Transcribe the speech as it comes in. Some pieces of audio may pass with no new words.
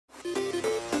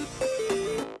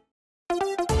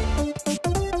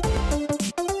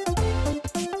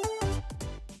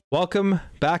Welcome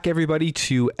back, everybody,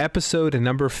 to episode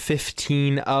number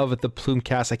 15 of the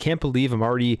Plumecast. I can't believe I'm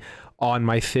already on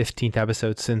my 15th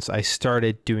episode since I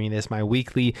started doing this, my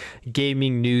weekly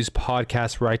gaming news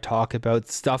podcast where I talk about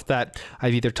stuff that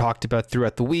I've either talked about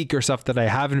throughout the week or stuff that I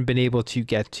haven't been able to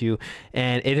get to.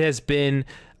 And it has been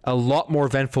a lot more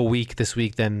eventful week this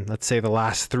week than, let's say, the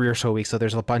last 3 or so weeks. So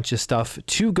there's a bunch of stuff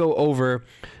to go over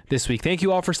this week. Thank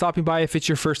you all for stopping by. If it's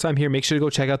your first time here, make sure to go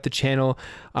check out the channel.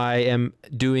 I am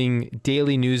doing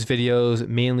daily news videos,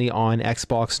 mainly on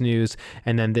Xbox news.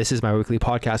 And then this is my weekly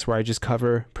podcast where I just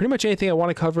cover pretty much anything I want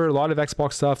to cover. A lot of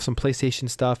Xbox stuff, some PlayStation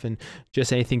stuff, and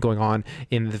just anything going on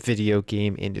in the video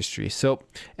game industry. So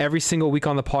every single week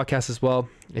on the podcast as well,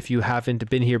 if you haven't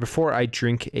been here before, I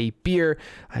drink a beer.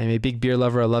 I am a big beer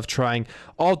lover. I love trying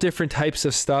all different types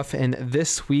of stuff. And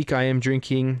this week I am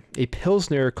drinking a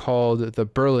Pilsner called the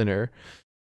Berliner.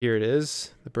 Here it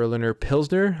is, the Berliner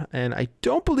Pilsner. And I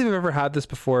don't believe I've ever had this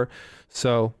before,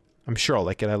 so I'm sure I'll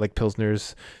like it. I like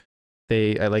Pilsners.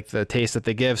 I like the taste that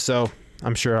they give, so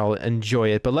I'm sure I'll enjoy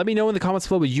it. But let me know in the comments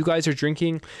below what you guys are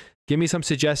drinking. Give me some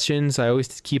suggestions. I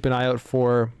always keep an eye out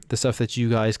for the stuff that you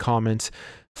guys comment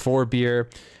for beer.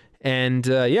 And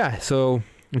yeah, so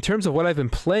in terms of what I've been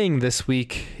playing this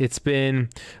week, I've been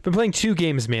playing 2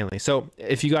 games mainly. So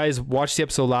if you guys watched the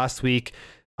episode last week,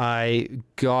 I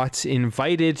got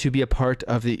invited to be a part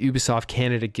of the Ubisoft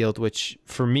Canada Guild, which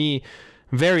for me,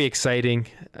 very exciting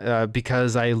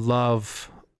because I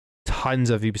love tons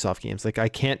of Ubisoft games. Like I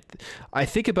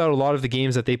think about a lot of the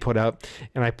games that they put out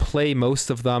and I play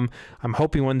most of them. I'm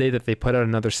hoping one day that they put out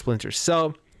another Splinter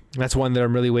Cell. That's one that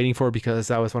I'm really waiting for because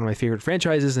that was one of my favorite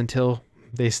franchises until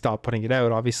they stopped putting it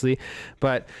out, obviously.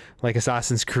 But like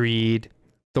Assassin's Creed,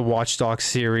 the Watch Dogs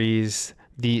series,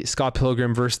 the Scott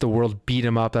Pilgrim vs. the World beat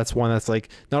 'em up. That's one that's like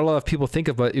not a lot of people think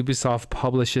of, but Ubisoft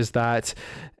publishes that.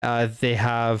 They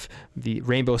have the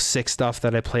Rainbow Six stuff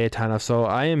that I play a ton of. So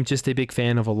I am just a big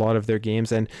fan of a lot of their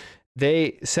games. And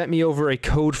they sent me over a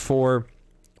code for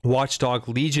Watchdog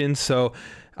Legion. So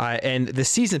and the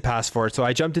season pass for it. So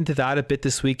I jumped into that a bit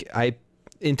this week.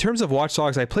 In terms of Watch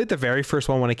Dogs, I played the very first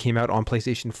one when it came out on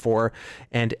PlayStation 4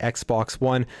 and Xbox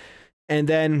One. And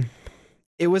then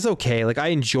it was okay. Like I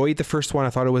enjoyed the first one.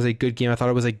 I thought it was a good game. I thought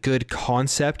it was a good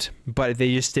concept, but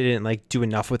they just didn't like do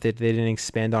enough with it. They didn't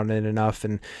expand on it enough,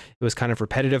 and it was kind of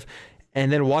repetitive.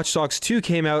 And then Watch Dogs 2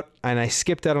 came out, and I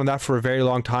skipped out on that for a very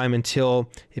long time until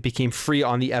it became free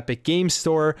on the Epic Games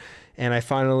Store. And I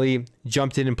finally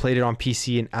jumped in and played it on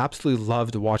PC and absolutely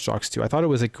loved Watch Dogs 2. I thought it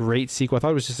was a great sequel. I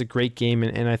thought it was just a great game,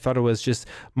 and I thought it was just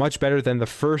much better than the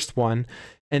first one.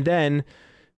 And then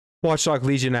Watchdog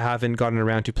Legion, I haven't gotten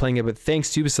around to playing it, but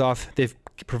thanks to Ubisoft, they've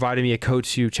provided me a code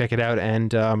to check it out.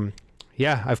 And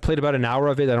yeah, I've played about an hour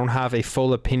of it. I don't have a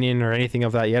full opinion or anything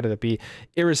of that yet. It'd be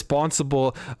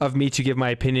irresponsible of me to give my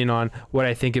opinion on what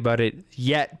I think about it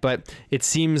yet, but it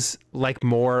seems like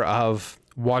more of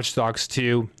Watch Dogs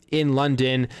 2 in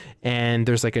London, and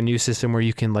there's like a new system where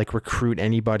you can like recruit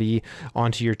anybody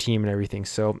onto your team and everything.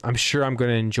 So I'm sure I'm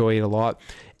going to enjoy it a lot.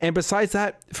 And besides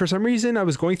that, for some reason, I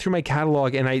was going through my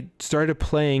catalog and I started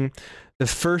playing the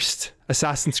first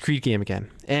Assassin's Creed game again.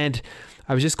 And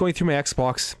I was just going through my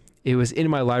Xbox. It was in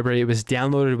my library. It was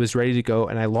downloaded. It was ready to go.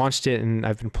 And I launched it and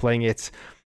I've been playing it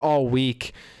all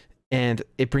week. And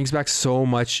it brings back so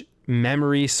much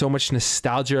memory, so much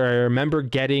nostalgia. I remember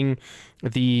getting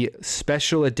the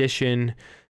special edition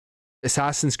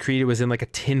Assassin's Creed. It was in like a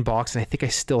tin box, and I think I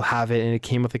still have it, and it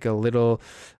came with like a little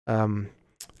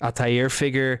Altair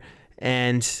figure,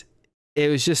 and it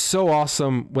was just so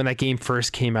awesome when that game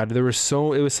first came out. It was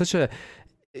such a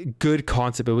good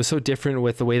concept. It was so different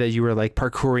with the way that you were like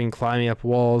parkouring, climbing up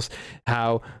walls,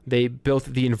 how they built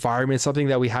the environment, something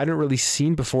that we hadn't really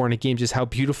seen before in a game, just how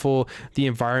beautiful the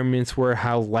environments were,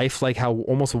 how lifelike, how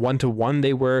almost one-to-one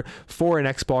they were for an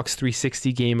Xbox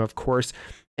 360 game, of course.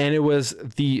 And it was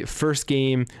the first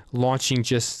game launching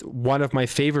just one of my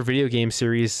favorite video game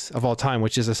series of all time,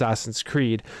 which is Assassin's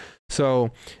Creed.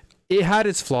 So it had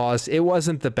its flaws. It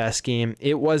wasn't the best game.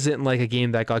 It wasn't like a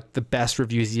game that got the best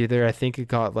reviews either. I think it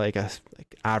got like a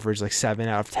average like 7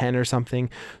 out of 10 or something.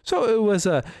 So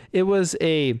it was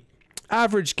a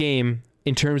average game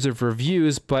in terms of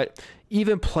reviews, but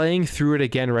even playing through it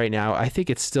again right now, I think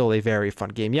it's still a very fun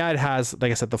game. Yeah, it has,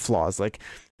 like I said, the flaws, like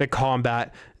the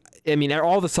combat. I mean,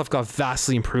 all the stuff got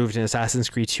vastly improved in Assassin's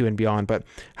Creed 2 and beyond, but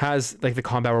has like the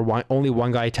combat where only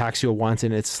one guy attacks you at once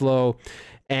and it's slow,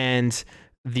 and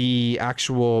the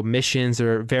actual missions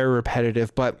are very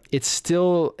repetitive, but it's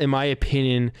still, in my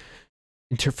opinion,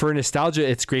 for nostalgia,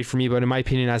 it's great for me, but in my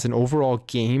opinion, as an overall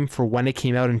game for when it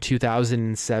came out in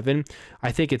 2007,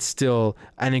 I think it's still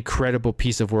an incredible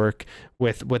piece of work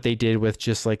with what they did with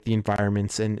just like the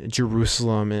environments and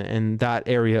Jerusalem and that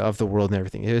area of the world and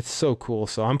everything. It's so cool.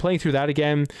 So I'm playing through that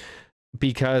again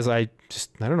because I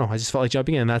don't know, I just felt like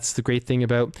jumping in. That's the great thing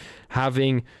about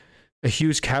having a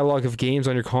huge catalog of games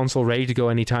on your console ready to go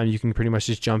anytime. You can pretty much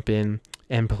just jump in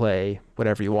and play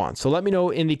whatever you want. So let me know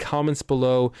in the comments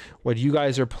below what you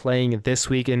guys are playing this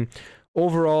week. And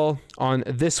overall, on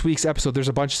this week's episode, there's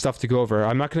a bunch of stuff to go over.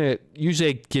 I'm not going to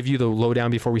usually give you the lowdown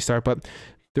before we start, but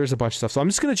there's a bunch of stuff. So I'm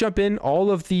just going to jump in.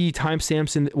 All of the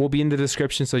timestamps will be in the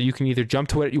description, so you can either jump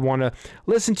to what you want to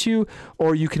listen to,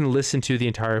 or you can listen to the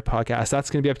entire podcast. That's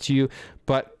going to be up to you.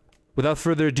 But without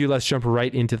further ado, let's jump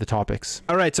right into the topics.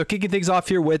 All right, so kicking things off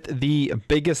here with the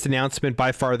biggest announcement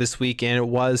by far this week, and it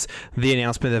was the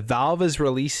announcement that Valve is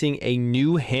releasing a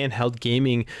new handheld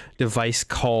gaming device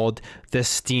called the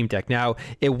Steam Deck. Now,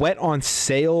 it went on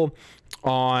sale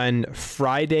on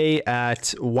Friday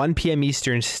at 1 p.m.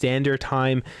 Eastern Standard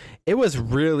Time. It was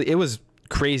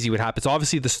crazy what happens.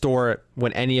 Obviously, the store,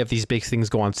 when any of these big things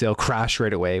go on sale, crash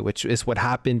right away, which is what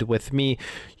happened with me.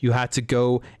 You had to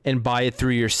go and buy it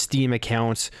through your Steam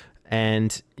account,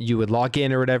 and you would log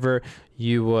in or whatever.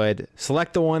 You would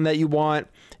select the one that you want.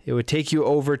 It would take you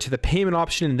over to the payment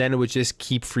option, and then it would just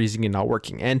keep freezing and not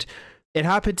working. And it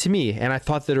happened to me, and I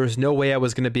thought that there was no way I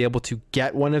was going to be able to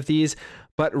get one of these,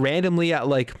 but randomly at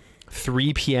like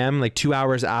 3 p.m., like 2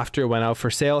 hours after it went out for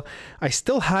sale, I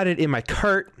still had it in my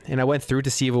cart, and I went through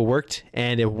to see if it worked,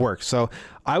 and it worked. So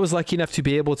I was lucky enough to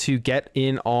be able to get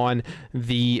in on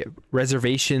the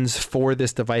reservations for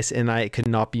this device, and I could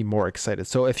not be more excited.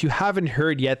 So if you haven't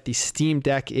heard yet, the Steam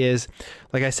Deck is,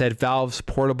 like I said, Valve's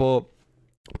portable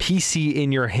PC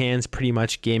in your hands, pretty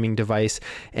much gaming device,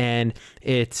 and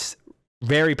it's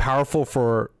very powerful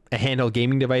for a handheld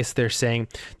gaming device. They're saying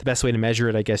the best way to measure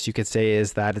it, I guess you could say,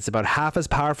 is that it's about half as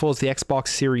powerful as the Xbox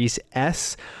Series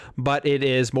S, but it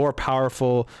is more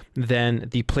powerful than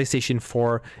the PlayStation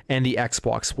 4 and the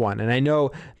Xbox One. And I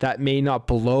know that may not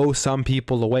blow some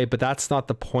people away, but that's not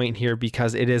the point here,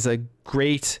 because it is a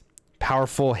great,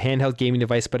 powerful handheld gaming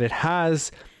device, but it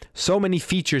has so many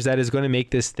features that is going to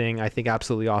make this thing, I think,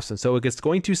 absolutely awesome. So it's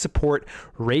going to support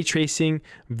ray tracing,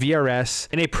 VRS,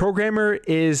 and a programmer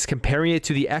is comparing it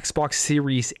to the Xbox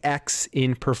Series X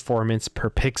in performance per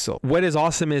pixel. What is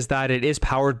awesome is that it is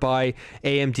powered by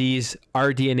AMD's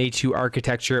RDNA 2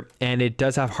 architecture, and it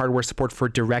does have hardware support for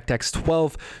DirectX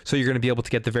 12. So you're going to be able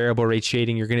to get the variable rate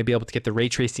shading. You're going to be able to get the ray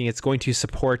tracing. It's going to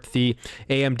support the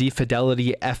AMD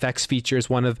Fidelity FX features,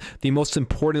 one of the most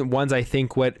important ones, I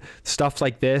think. What stuff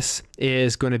like this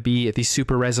is going to be the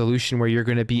super resolution, where you're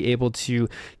going to be able to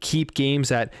keep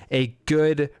games at a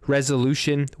good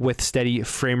resolution with steady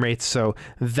frame rates. So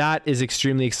that is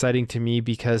extremely exciting to me,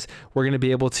 because we're going to be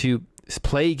able to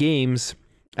play games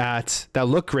that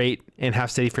look great and have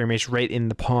steady frame rates right in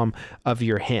the palm of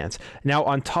your hands. Now,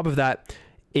 on top of that,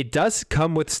 it does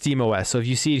come with SteamOS. So if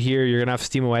you see it here, you're going to have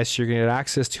SteamOS. You're going to get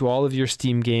access to all of your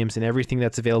Steam games and everything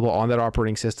that's available on that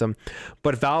operating system.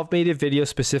 But Valve made a video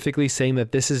specifically saying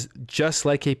that this is just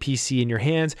like a PC in your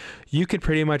hands. You can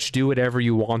pretty much do whatever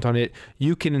you want on it.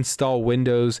 You can install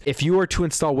Windows. If you were to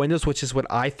install Windows, which is what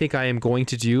I think I am going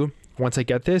to do once I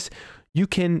get this, you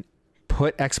can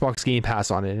put Xbox Game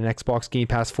Pass on it, an Xbox Game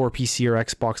Pass for PC or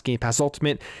Xbox Game Pass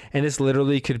Ultimate. And this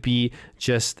literally could be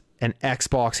just an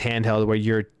Xbox handheld where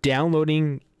you're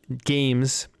downloading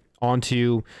games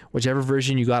onto whichever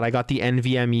version you got. I got the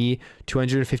NVMe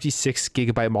 256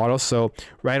 gigabyte model, so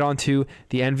right onto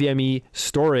the NVMe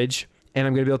storage, and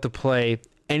I'm going to be able to play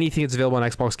anything that's available on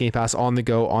Xbox Game Pass on the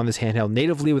go on this handheld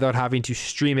natively without having to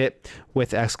stream it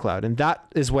with xCloud. And that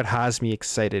is what has me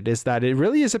excited, is that it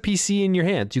really is a PC in your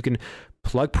hands. You can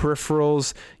plug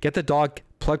peripherals, get the dock,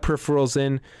 plug peripherals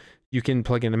in. You can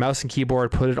plug in a mouse and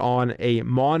keyboard, put it on a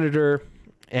monitor,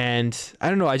 and I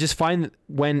don't know, I just find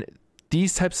when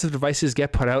these types of devices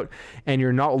get put out and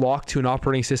you're not locked to an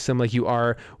operating system like you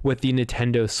are with the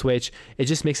Nintendo Switch, it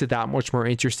just makes it that much more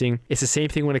interesting. It's the same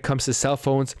thing when it comes to cell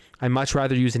phones. I much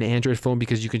rather use an Android phone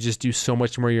because you can just do so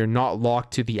much more. You're not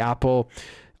locked to the Apple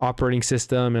operating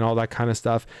system and all that kind of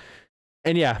stuff.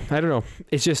 And yeah, I don't know.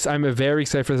 It's just, I'm very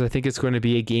excited for this. I think it's going to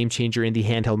be a game changer in the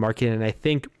handheld market, and I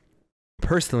think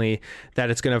personally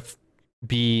that it's going to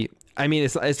be, I mean,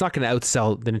 it's not going to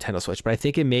outsell the Nintendo Switch, but I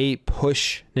think it may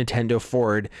push Nintendo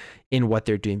forward in what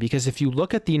they're doing. Because if you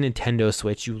look at the Nintendo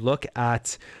Switch, you look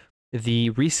at the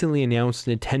recently announced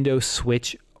Nintendo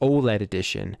Switch OLED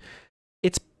edition,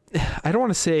 it's, I don't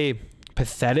want to say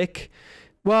pathetic.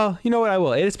 Well, you know what, I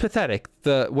will. It is pathetic,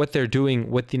 what they're doing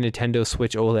with the Nintendo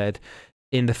Switch OLED.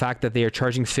 in the fact that they are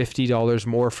charging $50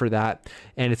 more for that.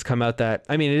 And it's come out that,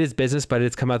 I mean, it is business, but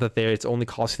it's come out that it's only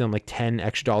costing them like $10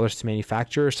 extra to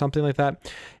manufacture or something like that.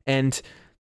 And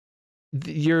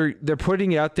they're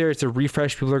putting it out there. It's a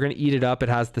refresh. People are going to eat it up. It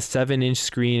has the 7-inch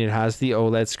screen. It has the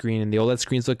OLED screen, and the OLED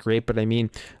screens look great. But I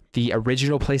mean, the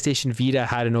original PlayStation Vita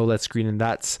had an OLED screen, and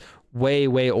that's way,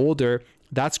 way older.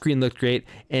 That screen looked great,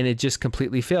 and it just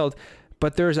completely failed.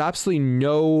 But there's absolutely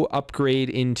no upgrade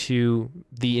into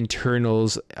the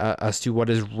internals as to what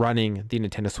is running the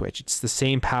Nintendo Switch. It's the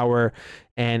same power,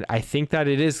 and I think that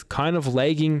it is kind of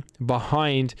lagging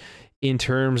behind in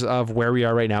terms of where we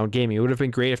are right now in gaming. It would have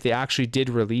been great if they actually did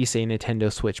release a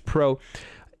Nintendo Switch Pro,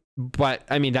 but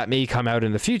I mean, that may come out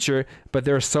in the future. But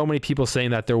there are so many people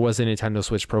saying that there was a Nintendo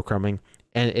Switch Pro coming,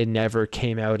 and it never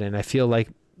came out. And I feel like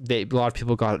a lot of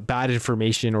people got bad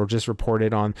information or just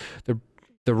reported on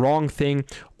the wrong thing,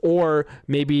 or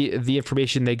maybe the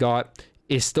information they got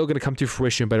is still going to come to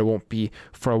fruition, but it won't be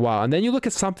for a while. And then you look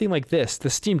at something like this, the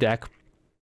Steam Deck,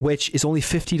 which is only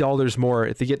 $50 more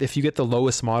if you get the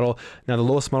lowest model. Now, the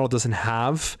lowest model doesn't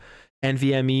have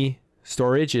NVMe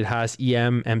storage. It has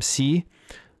eMMC,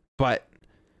 but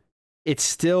it's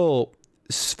still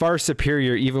far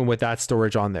superior even with that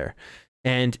storage on there.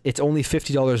 And it's only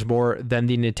 $50 more than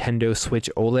the Nintendo Switch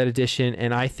OLED edition.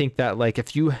 And I think that, like,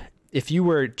 if you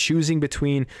were choosing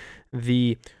between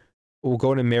we'll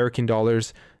go in American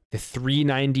dollars, the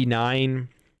 $399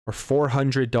 or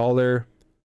 $400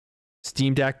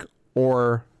 Steam Deck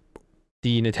or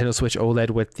the Nintendo Switch OLED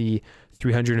with the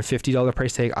 $350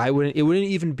 price tag, it wouldn't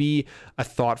even be a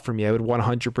thought for me. I would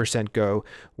 100% go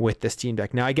with the Steam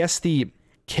Deck. Now, I guess the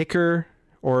kicker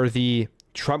or the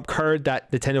trump card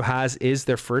that Nintendo has is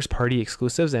their first party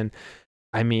exclusives. And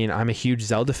I mean, I'm a huge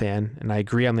Zelda fan, and I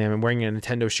agree on them. I'm wearing a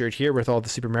Nintendo shirt here with all the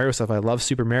Super Mario stuff. I love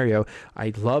Super Mario.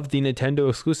 I love the Nintendo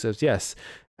exclusives, yes.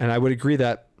 And I would agree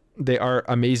that they are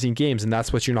amazing games, and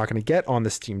that's what you're not going to get on the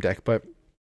Steam Deck. But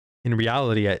in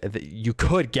reality, you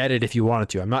could get it if you wanted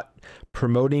to. I'm not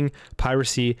promoting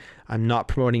piracy. I'm not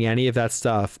promoting any of that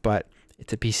stuff, but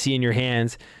it's a PC in your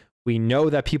hands. We know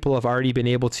that people have already been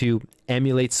able to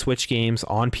emulate Switch games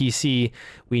on PC.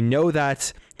 We know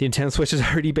that the Nintendo Switch has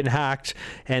already been hacked,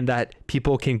 and that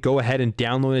people can go ahead and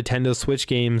download Nintendo Switch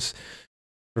games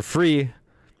for free.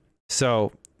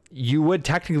 So you would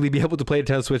technically be able to play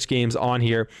Nintendo Switch games on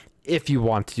here if you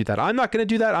want to do that. I'm not going to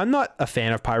do that. I'm not a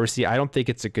fan of piracy. I don't think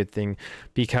it's a good thing,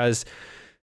 because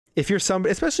if you're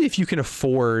especially if you can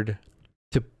afford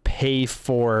to pay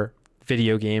for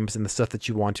video games and the stuff that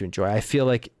you want to enjoy, I feel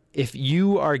like if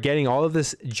you are getting all of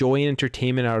this joy and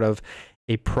entertainment out of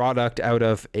a product, out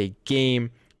of a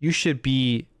game, you should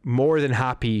be more than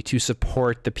happy to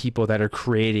support the people that are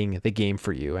creating the game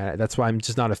for you. And that's why I'm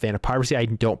just not a fan of piracy. I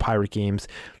don't pirate games.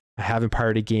 I haven't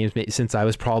pirated games since I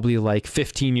was probably like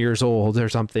 15 years old or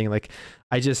something. Like,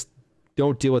 I just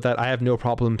don't deal with that. I have no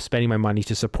problem spending my money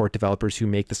to support developers who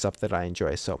make the stuff that I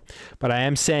enjoy. So, but I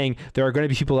am saying there are going to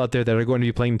be people out there that are going to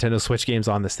be playing Nintendo Switch games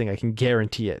on this thing. I can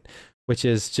guarantee it, which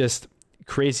is just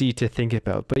crazy to think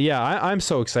about. But yeah, I'm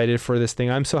so excited for this thing.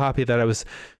 I'm so happy that I was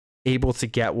able to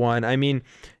get one. I mean,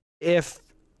 if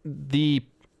the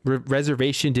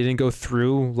reservation didn't go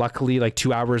through, luckily like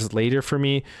 2 hours later for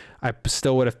me, I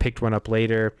still would have picked one up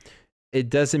later. It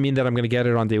doesn't mean that I'm going to get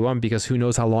it on day one, because who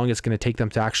knows how long it's going to take them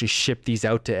to actually ship these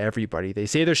out to everybody. They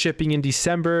say they're shipping in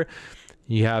December.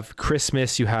 You have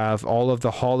Christmas, you have all of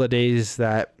the holidays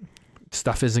that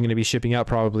stuff isn't going to be shipping out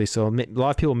probably. So a lot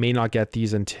of people may not get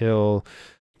these until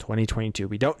 2022.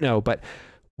 We don't know. But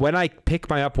when I pick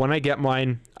when I get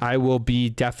mine, I will be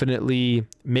definitely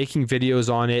making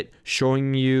videos on it,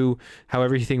 showing you how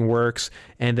everything works.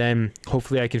 And then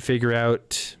hopefully I can figure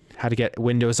out how to get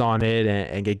Windows on it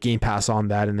and get Game Pass on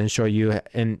that, and then show you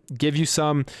and give you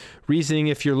some reasoning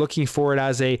if you're looking for it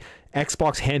as a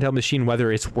Xbox handheld machine,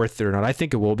 whether it's worth it or not. I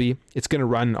think it will be. It's going to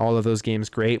run all of those games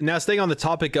great. Now, staying on the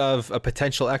topic of a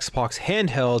potential Xbox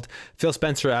handheld, Phil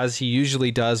Spencer, as he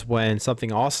usually does when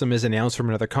something awesome is announced from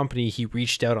another company, he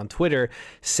reached out on Twitter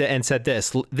and said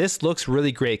this looks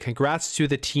really great. Congrats to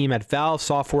the team at Valve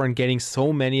Software on getting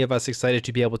so many of us excited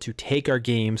to be able to take our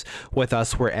games with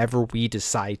us wherever we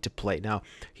decide to play. Now,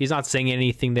 he's not saying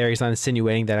anything there. He's not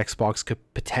insinuating that Xbox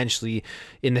could potentially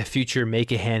in the future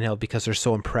make a handheld because they're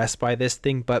so impressed by this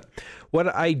thing. But what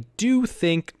I do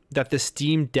think that the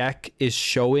Steam Deck is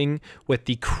showing with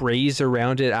the craze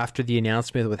around it after the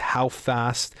announcement, with how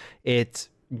fast it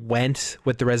went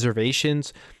with the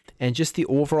reservations and just the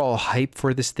overall hype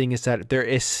for this thing, is that there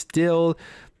is still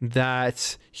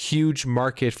that huge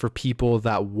market for people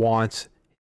that want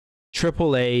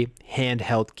AAA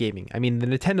handheld gaming. I mean, the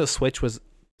Nintendo Switch was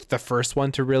the first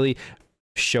one to really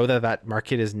show that that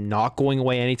market is not going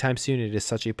away anytime soon. It is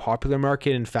such a popular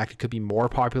market. In fact, it could be more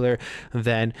popular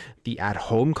than the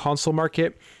at-home console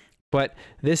market. But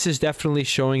this is definitely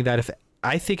showing that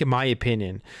I think, in my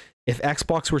opinion, if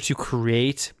Xbox were to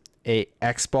create a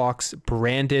Xbox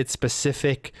branded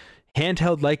specific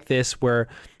handheld like this, where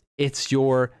it's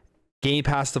your Game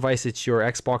Pass device, it's your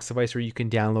Xbox device where you can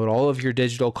download all of your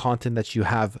digital content that you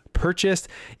have purchased,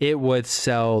 it would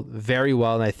sell very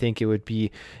well, and I think it would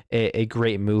be a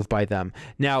great move by them.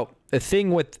 Now, the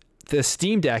thing with the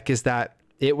Steam Deck is that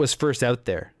it was first out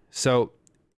there, so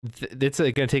it's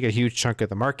going to take a huge chunk of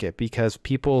the market, because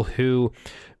people who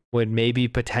would maybe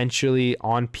potentially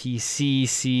on PC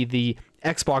see the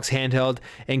Xbox handheld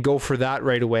and go for that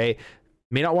right away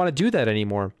may not want to do that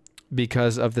anymore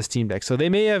because of the Steam Deck. So they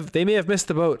may have missed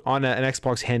the boat on an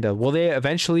Xbox handheld. Will they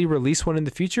eventually release one in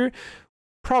the future?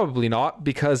 Probably not,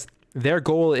 because their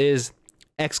goal is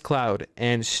xCloud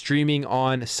and streaming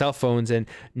on cell phones, and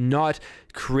not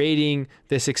creating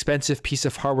this expensive piece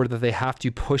of hardware that they have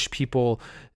to push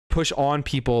on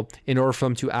people in order for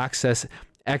them to access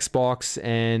Xbox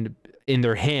and in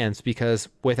their hands, because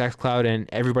with xCloud and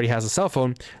everybody has a cell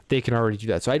phone, they can already do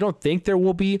that. So I don't think there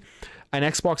will be an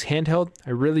Xbox handheld. I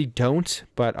really don't,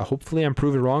 but hopefully I'm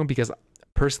proven wrong, because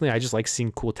personally I just like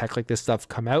seeing cool tech like this stuff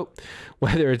come out,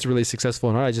 whether it's really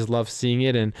successful or not. I just love seeing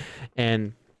it,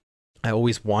 and I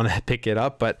always want to pick it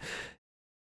up. But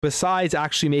besides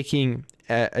actually making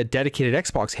a dedicated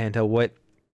Xbox handheld, what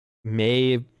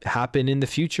may happen in the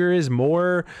future is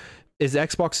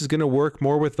Xbox is going to work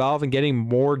more with Valve and getting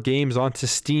more games onto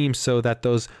Steam, so that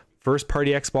those first party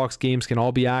Xbox games can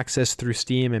all be accessed through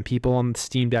Steam, and people on the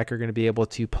Steam Deck are going to be able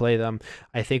to play them.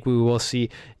 I think we will see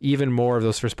even more of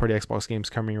those first party Xbox games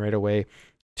coming right away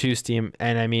to Steam.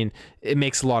 And I mean, it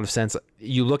makes a lot of sense.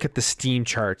 You look at the Steam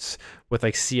charts with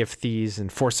like Sea of Thieves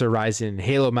and Forza Horizon and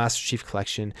Halo Master Chief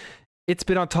Collection. It's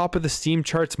been on top of the Steam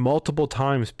charts multiple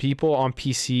times. People on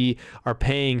PC are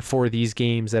paying for these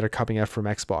games that are coming out from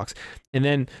Xbox. And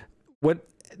then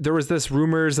there was this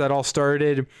rumors that all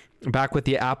started back with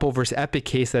the Apple versus Epic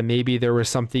case, that maybe there was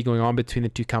something going on between the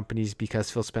two companies,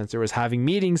 because Phil Spencer was having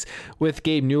meetings with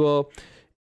Gabe Newell,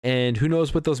 and who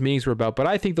knows what those meetings were about. But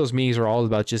I think those meetings are all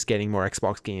about just getting more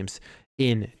Xbox games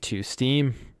into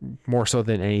Steam, more so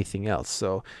than anything else.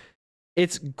 So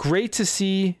it's great to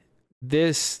see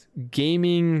this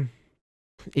gaming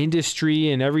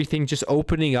industry and everything just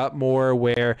opening up more,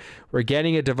 where we're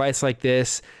getting a device like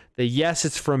this that, yes,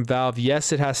 it's from Valve,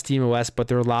 yes, it has SteamOS, but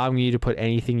they're allowing you to put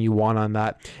anything you want on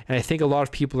that. And I think a lot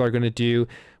of people are going to do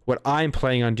what I'm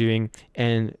planning on doing,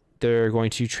 and they're going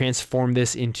to transform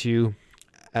this into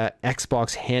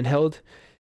Xbox handheld.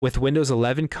 With Windows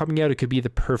 11 coming out, it could be the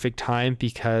perfect time,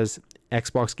 because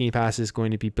Xbox Game Pass is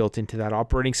going to be built into that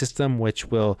operating system, which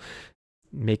will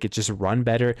make it just run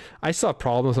better. I still have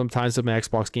problems sometimes with my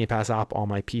Xbox Game Pass app on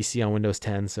my PC on Windows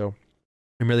 10, so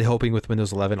I'm really hoping with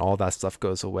Windows 11 all that stuff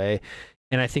goes away.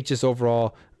 And I think just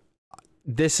overall,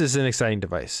 this is an exciting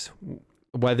device.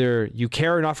 Whether you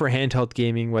care or not for handheld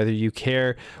gaming, whether you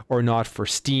care or not for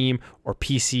Steam or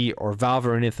PC or Valve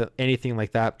or anything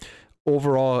like that,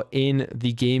 overall in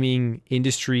the gaming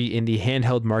industry, in the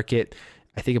handheld market,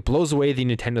 I think it blows away the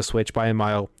Nintendo Switch by a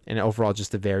mile, and overall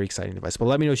just a very exciting device. But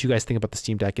let me know what you guys think about the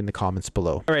Steam Deck in the comments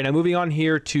below. All right, now moving on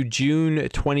here to June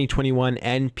 2021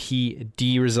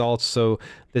 NPD results. So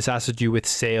this has to do with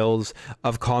sales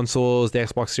of consoles, the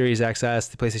Xbox Series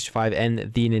XS, the PlayStation 5, and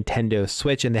the Nintendo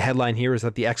Switch. And the headline here is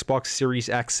that the Xbox Series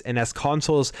X and S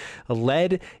consoles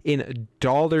led in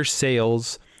dollar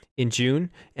sales in June,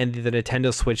 and the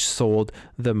Nintendo Switch sold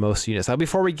the most units. Now,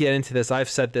 before we get into this, I've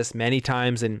said this many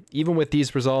times, and even with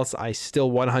these results, I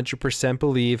still 100%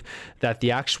 believe that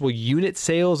the actual unit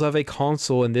sales of a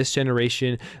console in this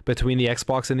generation between the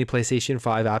Xbox and the PlayStation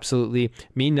 5 absolutely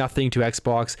mean nothing to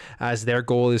Xbox, as their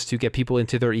goal is to get people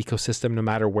into their ecosystem no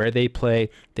matter where they play.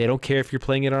 They don't care if you're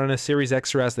playing it on a Series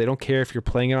X or S. They don't care if you're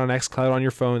playing it on xCloud on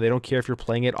your phone. They don't care if you're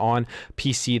playing it on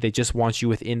PC. They just want you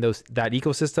within that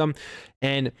ecosystem.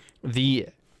 And the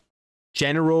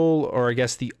general, or I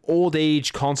guess the old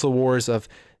age console wars of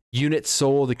units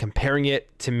sold and comparing it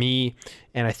to me,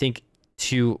 and I think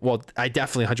I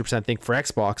definitely 100% think for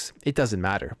Xbox, it doesn't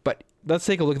matter. But let's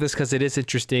take a look at this, because it is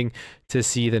interesting to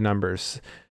see the numbers.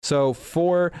 So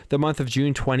for the month of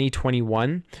June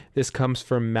 2021, this comes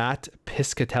from Matt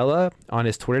Piscatella on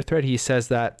his Twitter thread. He says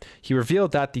that he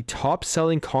revealed that the top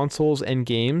selling consoles and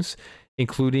games,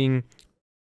 including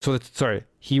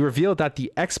he revealed that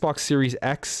the Xbox Series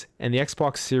X and the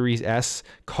Xbox Series S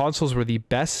consoles were the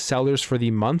best sellers for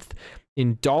the month,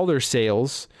 in dollar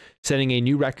sales, setting a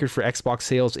new record for Xbox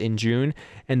sales in June,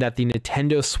 and that the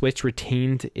Nintendo Switch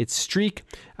retained its streak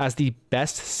as the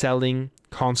best-selling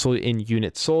console in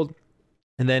units sold.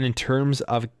 And then in terms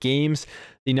of games,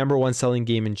 the number one selling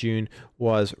game in June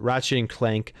was Ratchet &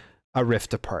 Clank: A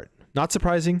Rift Apart. Not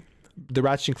surprising. The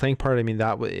Ratchet & Clank part, I mean,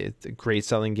 it's a great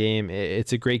selling game.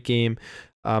 It's a great game.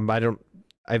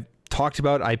 I've talked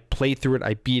about it. I played through it.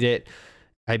 I beat it.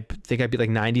 I think I beat like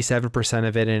 97%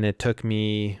 of it, and it took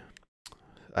me,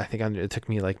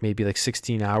 like maybe like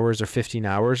 16 hours or 15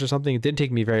 hours or something. It didn't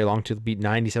take me very long to beat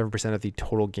 97% of the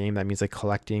total game. That means like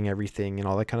collecting everything and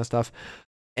all that kind of stuff.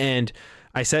 And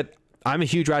I said, I'm a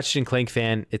huge Ratchet & Clank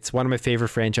fan. It's one of my favorite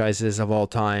franchises of all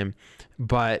time,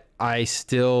 but I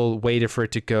still waited for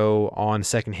it to go on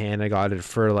secondhand. I got it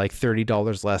for like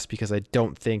 $30 less because I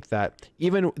don't think that,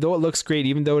 even though it looks great,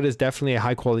 even though it is definitely a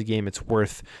high quality game, it's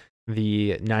worth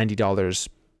the $90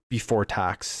 before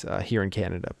tax here in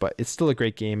Canada. But it's still a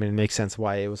great game, and it makes sense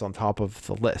why it was on top of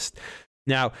the list.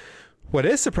 Now, what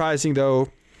is surprising though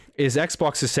is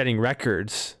Xbox is setting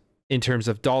records in terms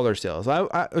of dollar sales.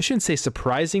 I shouldn't say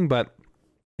surprising, but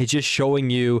it's just showing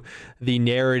you the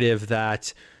narrative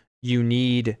that you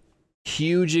need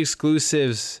huge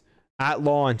exclusives at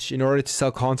launch in order to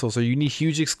sell consoles, or you need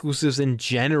huge exclusives in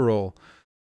general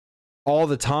all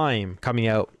the time coming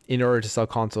out in order to sell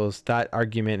consoles. That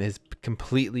argument is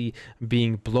completely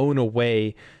being blown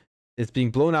away. It's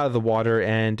being blown out of the water,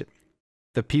 and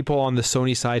the people on the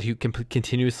Sony side who can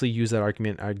continuously use that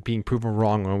argument are being proven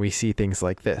wrong when we see things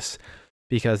like this,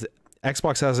 because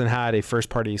Xbox hasn't had a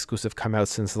first-party exclusive come out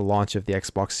since the launch of the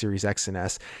Xbox Series X and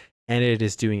S, and it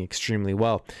is doing extremely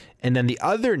well. And then the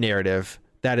other narrative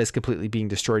that is completely being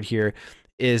destroyed here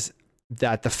is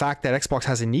that the fact that Xbox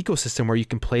has an ecosystem where you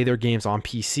can play their games on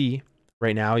PC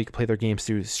right now, you can play their games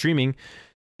through streaming,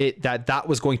 that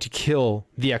was going to kill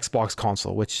the Xbox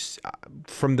console, which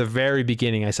from the very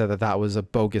beginning I said that was a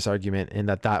bogus argument and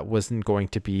that wasn't going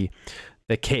to be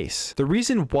the case. The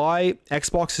reason why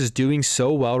Xbox is doing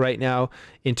so well right now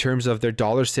in terms of their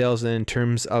dollar sales and in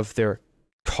terms of their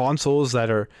consoles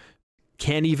that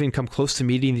can't even come close to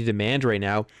meeting the demand right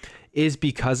now is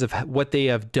because of what they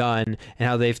have done and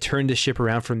how they've turned the ship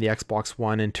around from the Xbox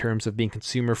One in terms of being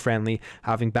consumer friendly,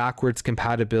 having backwards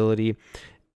compatibility,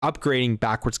 upgrading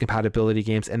backwards compatibility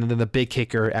games, and then the big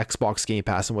kicker, Xbox Game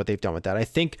Pass, and what they've done with that. I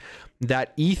think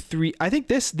that E3, I think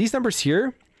these numbers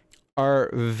here are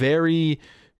very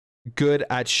good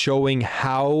at showing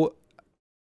how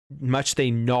much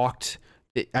they knocked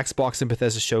the Xbox and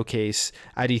Bethesda showcase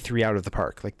at E3 out of the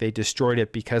park. Like, they destroyed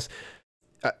it, because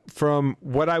from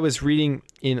what I was reading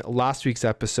in last week's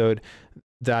episode,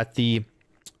 that the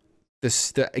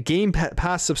Game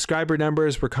Pass subscriber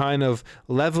numbers were kind of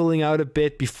leveling out a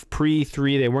bit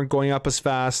pre-E3. They weren't going up as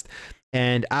fast,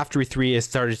 and after E3 it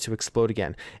started to explode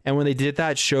again. And when they did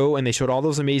that show and they showed all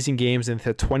those amazing games, and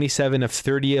the 27 of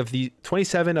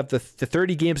the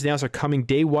 30 games announced are coming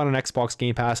day one on Xbox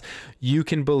Game Pass, you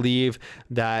can believe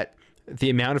that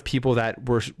the amount of people that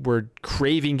were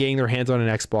craving getting their hands on an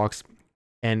Xbox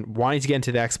and wanting to get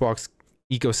into the Xbox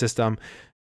ecosystem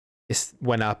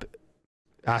went up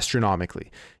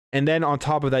astronomically. And then on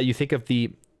top of that, you think of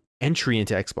the entry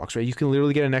into Xbox, right? You can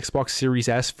literally get an Xbox Series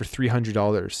S for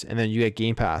 $300, and then you get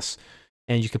Game Pass,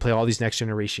 and you can play all these next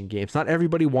generation games. Not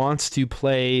everybody wants to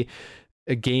play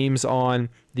games on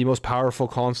the most powerful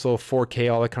console,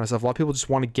 4K, all that kind of stuff. A lot of people just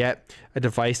want to get a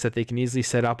device that they can easily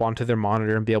set up onto their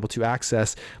monitor and be able to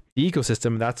access the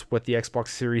ecosystem. That's what the Xbox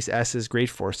Series S is great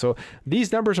for. So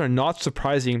these numbers are not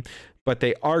surprising, but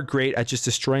they are great at just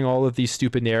destroying all of these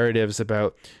stupid narratives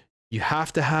about you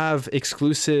have to have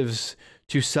exclusives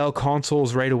to sell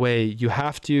consoles right away. You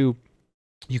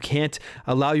can't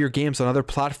allow your games on other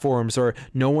platforms, or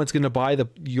no one's going to buy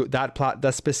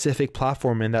that specific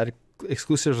platform, and that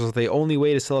exclusives are the only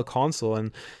way to sell a console.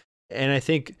 And I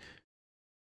think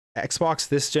Xbox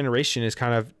this generation is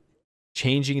kind of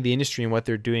changing the industry and what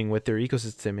they're doing with their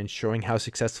ecosystem and showing how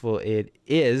successful it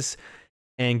is.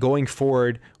 And going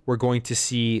forward, we're going to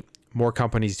see more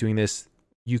companies doing this.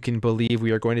 You can believe we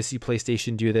are going to see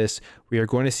PlayStation do this. We are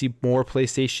going to see more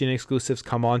PlayStation exclusives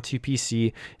come onto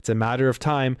PC. It's a matter of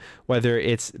time, whether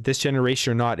it's this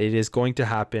generation or not. It is going to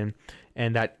happen,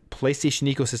 and that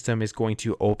PlayStation ecosystem is going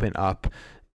to open up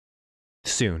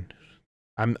soon.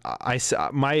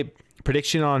 My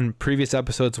prediction on previous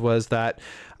episodes was that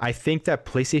I think that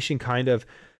PlayStation kind of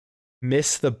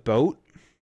missed the boat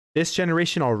this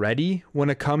generation already when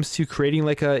it comes to creating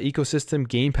like a ecosystem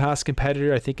Game Pass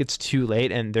competitor. I think it's too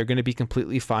late, and they're going to be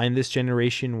completely fine this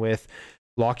generation with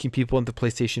locking people into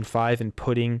PlayStation 5 and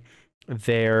putting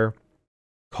their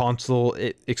console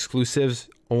exclusives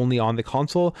only on the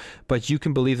console, but you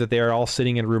can believe that they are all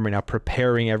sitting in a room right now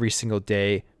preparing every single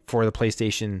day for the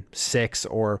PlayStation 6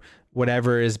 or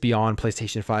whatever is beyond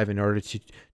PlayStation 5 in order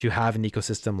to have an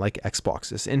ecosystem like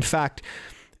Xbox's. In fact,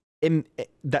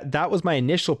 that was my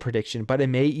initial prediction, but it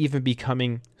may even be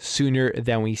coming sooner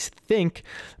than we think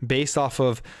based off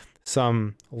of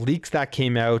some leaks that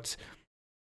came out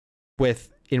we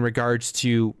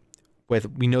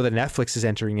know that Netflix is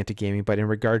entering into gaming, but in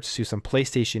regards to some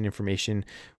PlayStation information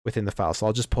within the file. So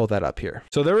I'll just pull that up here.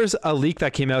 So there was a leak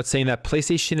that came out saying that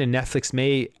PlayStation and Netflix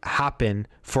may happen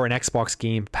for an Xbox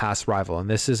Game Pass rival. And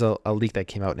this is a leak that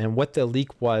came out. And what the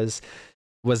leak was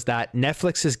that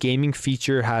Netflix's gaming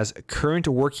feature has a current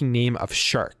working name of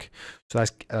Shark. So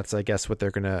that's I guess what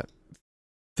they're going to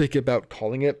think about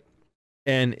calling it,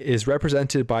 and is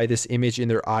represented by this image in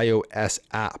their iOS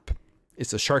app.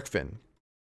 It's a shark fin.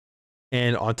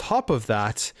 And on top of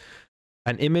that,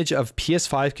 an image of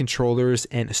PS5 controllers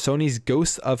and Sony's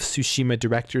Ghost of Tsushima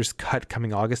Director's Cut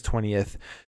coming August 20th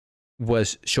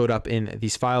showed up in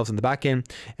these files in the back end,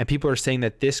 and people are saying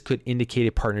that this could indicate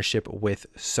a partnership with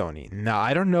Sony. Now,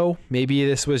 I don't know, maybe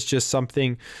this was just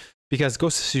something because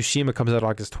Ghost of Tsushima comes out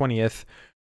August 20th,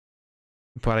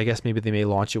 but I guess maybe they may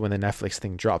launch it when the Netflix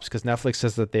thing drops, because Netflix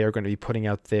says that they are going to be putting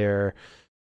out their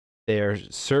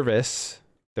service,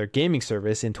 their gaming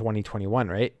service in 2021,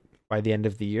 right? By the end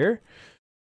of the year.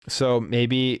 So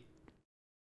maybe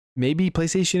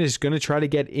PlayStation is going to try to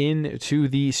get into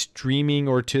the streaming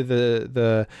or to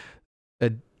the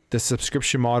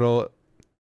subscription model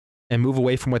and move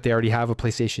away from what they already have with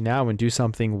PlayStation Now and do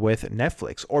something with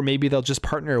Netflix. Or maybe they'll just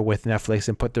partner with Netflix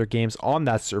and put their games on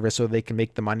that service so they can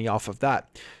make the money off of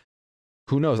that.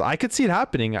 Who knows? I could see it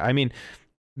happening. I mean,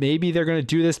 maybe they're going to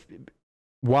do this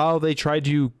while they try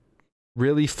to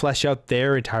really flesh out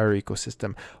their entire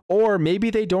ecosystem. Or maybe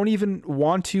they don't even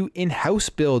want to in-house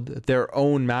build their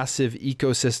own massive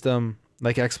ecosystem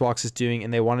like Xbox is doing,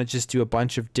 and they want to just do a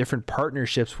bunch of different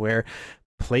partnerships where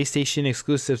PlayStation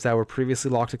exclusives that were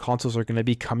previously locked to consoles are going to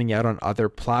be coming out on other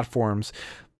platforms.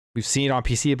 We've seen it on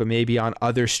PC, but maybe on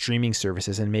other streaming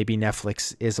services, and maybe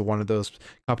Netflix is one of those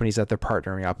companies that they're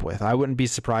partnering up with. I wouldn't be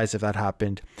surprised if that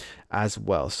happened as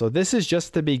well. So this is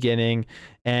just the beginning.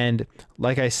 And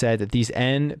like I said, these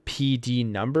NPD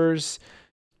numbers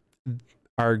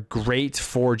are great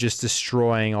for just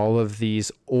destroying all of these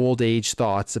old age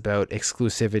thoughts about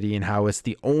exclusivity and how it's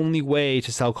the only way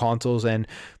to sell consoles and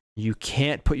you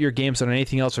can't put your games on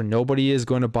anything else or nobody is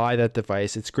going to buy that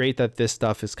device. It's great that this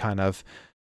stuff is kind of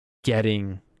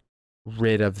getting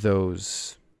rid of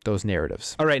those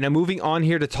narratives. All right, now moving on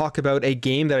here to talk about a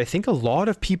game that I think a lot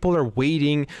of people are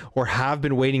waiting or have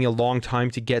been waiting a long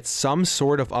time to get some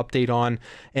sort of update on,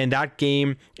 and that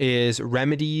game is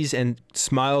Remedy's and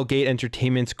Smilegate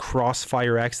Entertainment's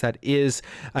Crossfire X. That is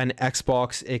an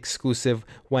Xbox exclusive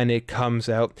when it comes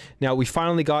out. Now, we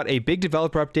finally got a big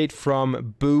developer update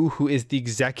from Boo, who is the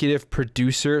executive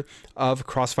producer of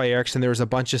Crossfire X, and there's a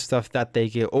bunch of stuff that they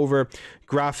get over,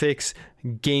 graphics,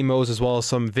 game modes, as well as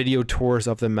some video tours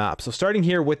of the map. So starting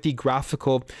here with the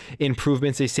graphical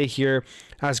improvements, they say here,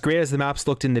 as great as the maps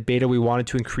looked in the beta, we wanted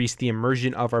to increase the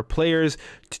immersion of our players.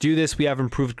 To do this, we have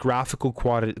improved graphical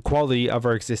quality of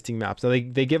our existing maps. Now they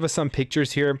give us some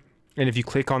pictures here, and if you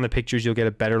click on the pictures, you'll get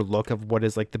a better look of what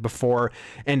is like the before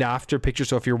and after picture.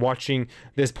 So if you're watching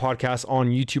this podcast on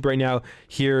YouTube right now,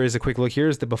 here is a quick look.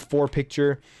 Here's the before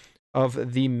picture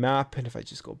of the map, and if I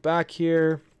just go back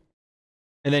here,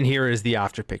 and then here is the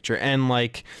after picture. And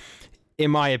like, in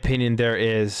my opinion, there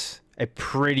is a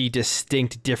pretty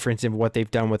distinct difference in what they've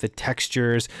done with the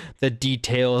textures, the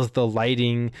details, the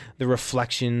lighting, the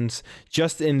reflections,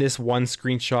 just in this one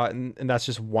screenshot. And that's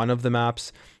just one of the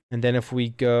maps. And then if we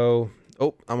go,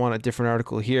 oh, I'm on a different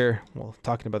article here. Well,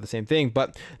 talking about the same thing.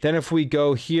 But then if we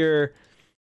go here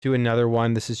to another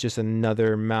one, this is just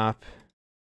another map.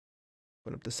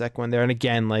 Put up the second one there. And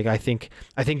again, like I think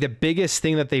the biggest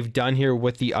thing that they've done here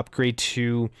with the upgrade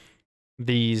to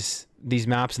these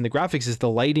maps and the graphics is the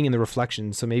lighting and the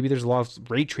reflections. So maybe there's a lot of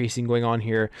ray tracing going on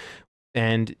here,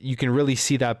 and you can really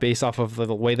see that based off of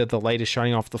the way that the light is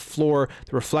shining off the floor,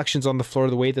 the reflections on the floor,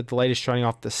 the way that the light is shining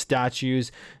off the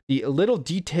statues, the little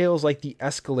details like the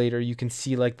escalator. You can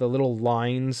see like the little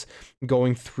lines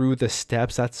going through the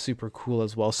steps. That's super cool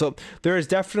as well. So there is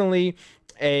definitely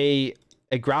a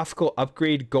graphical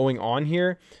upgrade going on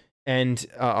here, and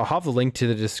I'll have the link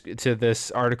to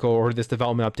this article or this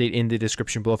development update in the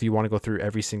description below if you want to go through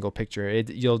every single picture.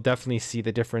 You'll definitely see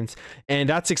the difference, and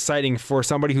that's exciting for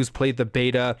somebody who's played the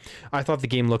beta. I thought the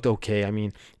game looked okay. I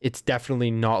mean, it's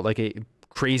definitely not like a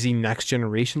crazy next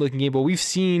generation looking game, but we've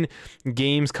seen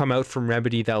games come out from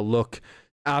Remedy that look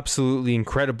absolutely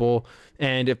incredible.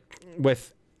 And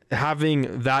with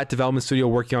having that development studio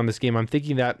working on this game, I'm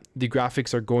thinking that the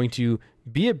graphics are going to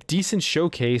be a decent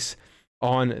showcase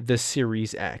on the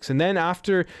Series X. And then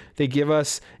after they give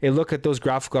us a look at those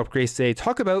graphical upgrades, they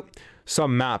talk about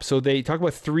some maps. So they talk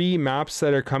about 3 maps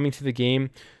that are coming to the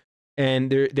game, and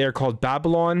they're called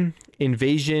Babylon,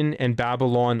 Invasion, and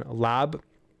Babylon Lab.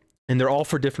 And they're all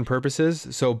for different purposes.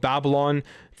 So Babylon,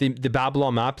 the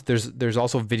Babylon map, there's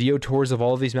also video tours of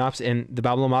all of these maps, and the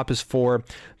Babylon map is for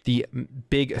the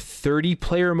big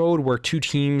 30-player mode where 2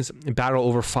 teams battle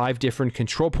over 5 different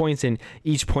control points, and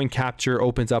each point capture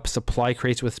opens up supply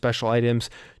crates with special items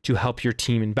to help your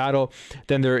team in battle.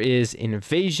 Then there is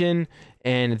Invasion,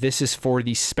 and this is for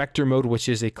the Spectre mode, which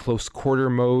is a close quarter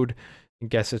mode. I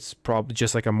guess it's probably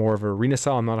just like a more of an arena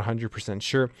style. I'm not 100%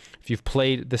 sure. If you've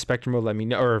played the Spectre mode, let me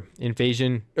know. Or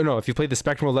Invasion. Oh no, if you played the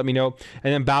Spectre mode, let me know.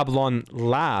 And then Babylon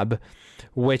Lab,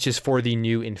 which is for the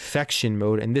new Infection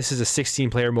mode. And this is a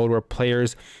 16-player mode where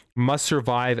players must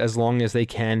survive as long as they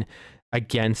can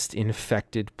against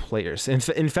infected players.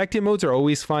 Infected modes are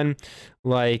always fun,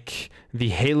 like the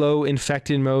Halo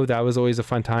infected mode. That was always a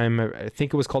fun time. I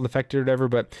think it was called Infected or whatever,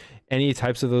 but any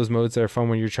types of those modes that are fun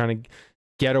when you're trying to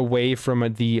get away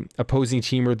from the opposing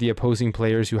team or the opposing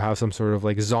players who have some sort of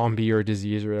like zombie or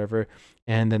disease or whatever.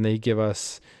 And then they give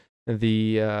us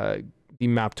the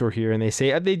map tour here, and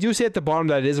they do say at the bottom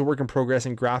that it is a work in progress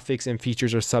and graphics and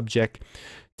features are subject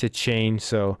to change.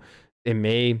 So it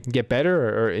may get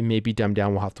better or it may be dumbed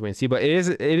down. We'll have to wait and see. But it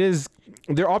is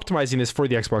they're optimizing this for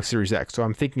the Xbox Series X, so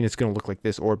I'm thinking it's going to look like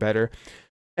this or better.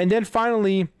 And then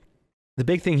finally, the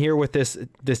big thing here with this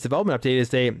development update is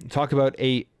they talk about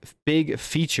a big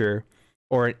feature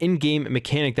or an in-game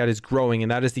mechanic that is growing,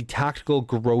 and that is the tactical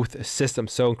growth system.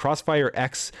 So in Crossfire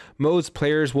X modes,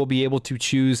 players will be able to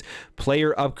choose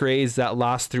player upgrades that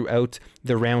last throughout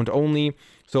the round only.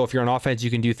 So if you're on offense,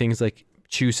 you can do things like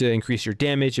choose to increase your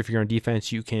damage. If you're on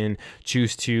defense, you can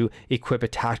choose to equip a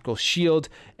tactical shield.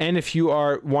 And if you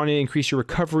are wanting to increase your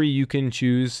recovery, you can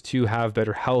choose to have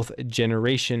better health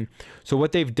generation. So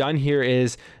what they've done here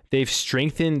is they've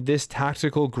strengthened this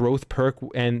tactical growth perk,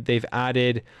 and they've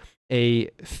added a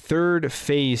 3rd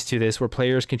phase to this where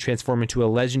players can transform into a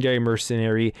legendary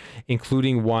mercenary,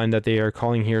 including one that they are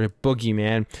calling here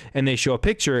Boogeyman. And they show a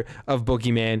picture of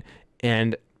Boogeyman,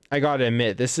 and I gotta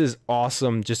admit, this is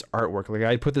awesome, just artwork. Like,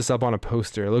 I'd put this up on a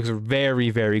poster. It looks very,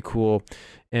 very cool,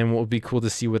 and it will be cool to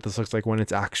see what this looks like when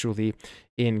it's actually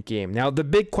in game. Now, the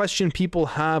big question people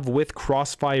have with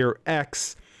Crossfire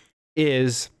X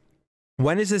is,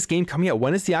 when is this game coming out?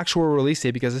 When is the actual release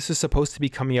date? Because this is supposed to be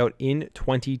coming out in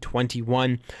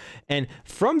 2021. And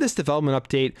from this development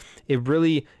update, it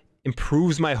really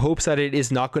improves my hopes that it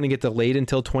is not going to get delayed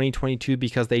until 2022,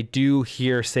 because they do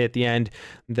here say at the end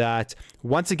that,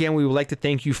 once again, we would like to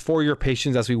thank you for your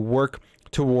patience as we work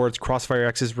towards Crossfire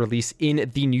X's release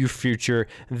in the near future.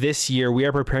 This year, we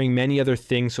are preparing many other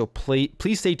things, so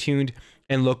please stay tuned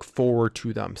and look forward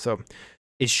to them. So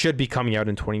it should be coming out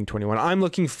in 2021. I'm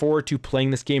looking forward to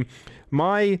playing this game.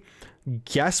 My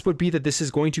guess would be that this is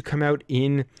going to come out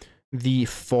in the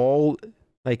fall,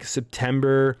 like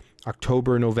September,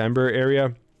 October, November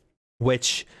area,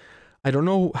 which I don't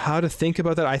know how to think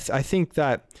about that. I think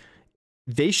that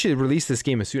they should release this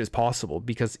game as soon as possible,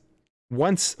 because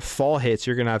once fall hits,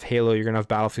 you're going to have Halo, you're going to have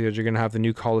Battlefield, you're going to have the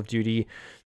new Call of Duty.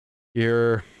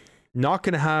 You're not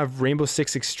going to have Rainbow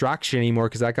Six Extraction anymore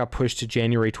because that got pushed to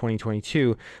January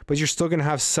 2022, but you're still going to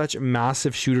have such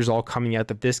massive shooters all coming out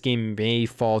that this game may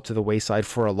fall to the wayside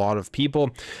for a lot of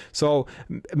people. So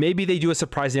maybe they do a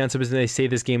surprise announcement and they say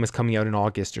this game is coming out in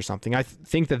August or something. I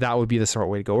think that that would be the smart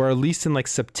way to go, or at least in like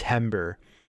September,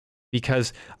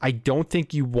 because I don't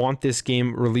think you want this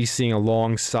game releasing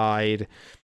alongside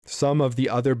some of the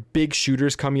other big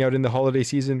shooters coming out in the holiday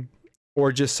season,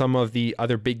 or just some of the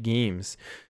other big games,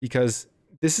 because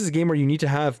this is a game where you need to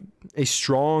have a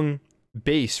strong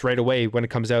base right away when it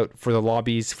comes out, for the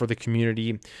lobbies, for the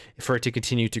community, for it to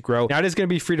continue to grow. Now, it is going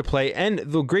to be free to play, and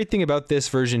the great thing about this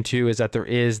version too is that there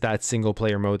is that single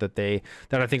player mode that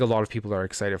I think a lot of people are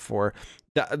excited for.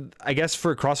 I guess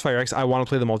for Crossfire X, I want to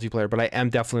play the multiplayer, but I am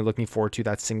definitely looking forward to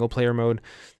that single player mode,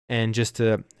 and just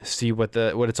to see what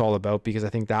it's all about, because I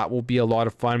think that will be a lot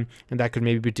of fun, and that could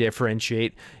maybe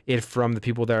differentiate it from the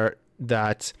people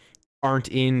that aren't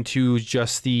into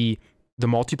just the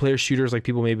multiplayer shooters, like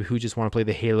people maybe who just want to play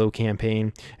the Halo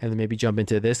campaign and then maybe jump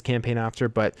into this campaign after.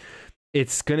 But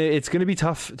it's gonna be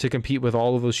tough to compete with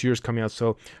all of those shooters coming out.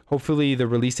 So hopefully the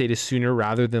release date is sooner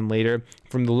rather than later.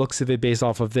 From the looks of it, based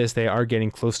off of this, they are getting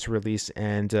close to release,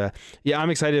 and yeah, I'm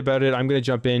excited about it. I'm gonna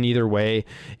jump in either way.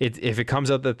 If it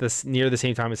comes out that this near the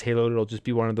same time as Halo, it'll just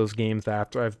be one of those games that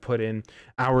after I've put in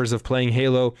hours of playing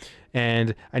Halo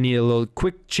and I need a little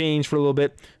quick change for a little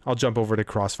bit, I'll jump over to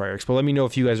Crossfire X. But let me know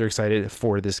if you guys are excited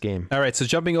for this game. All right, so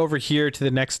jumping over here to the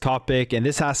next topic, and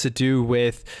this has to do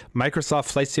with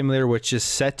Microsoft Flight Simulator, which is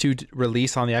set to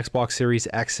release on the Xbox Series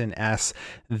X and S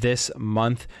this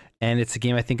month. And it's a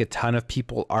game I think a ton of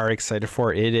people are excited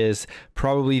for. It is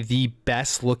probably the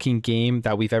best looking game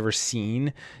that we've ever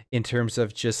seen in terms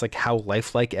of just like how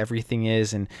lifelike everything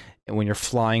is, and when you're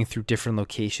flying through different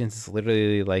locations, it's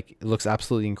literally like, it looks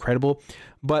absolutely incredible.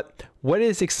 But what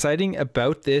is exciting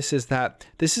about this is that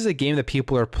this is a game that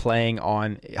people are playing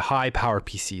on high power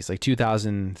PCs, like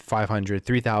 $2,500,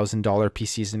 $3,000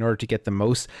 PCs, in order to get the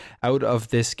most out of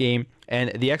this game.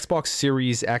 And the Xbox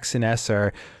Series X and S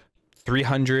are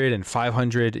 $300 and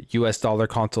 $500 US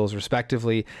consoles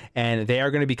respectively, and they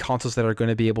are going to be consoles that are going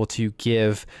to be able to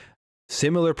give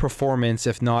similar performance,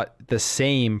 if not the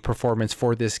same performance,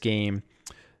 for this game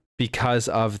because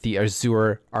of the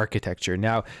Azure architecture.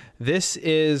 Now, there's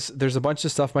a bunch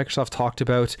of stuff Microsoft talked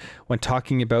about when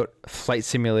talking about Flight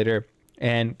Simulator,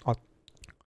 and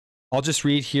I'll just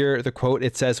read here the quote.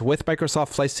 It says, "With Microsoft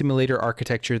Flight Simulator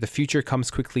architecture, the future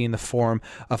comes quickly in the form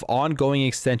of ongoing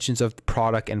extensions of the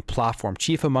product and platform.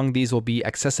 Chief among these will be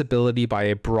accessibility by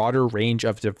a broader range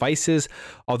of devices.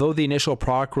 Although the initial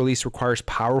product release requires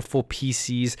powerful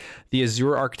PCs, the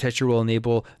Azure architecture will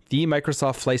enable the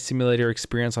Microsoft Flight Simulator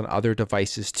experience on other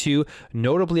devices too,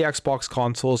 notably Xbox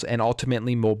consoles and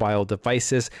ultimately mobile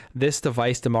devices. This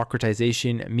device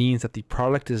democratization means that the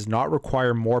product does not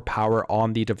require more power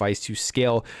on the device to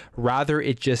scale. Rather,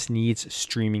 it just needs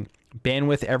streaming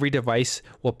bandwidth. Every device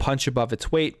will punch above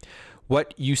its weight.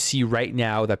 What you see right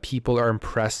now that people are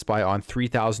impressed by on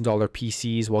 $3,000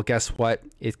 PCs, well, guess what?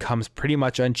 It comes pretty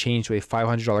much unchanged to a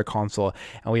 $500 console,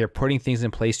 and we are putting things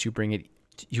in place to bring it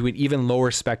to an even lower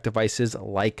spec devices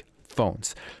like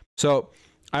phones." So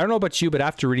I don't know about you, but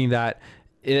after reading that,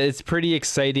 it's pretty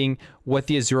exciting what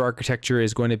the Azure architecture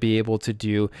is going to be able to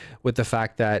do, with the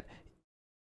fact that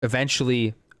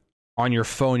eventually on your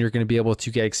phone, you're going to be able to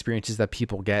get experiences that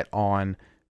people get on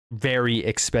very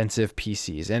expensive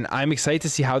PCs. And I'm excited to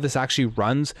see how this actually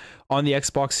runs on the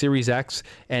Xbox Series X,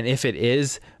 and if it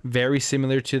is very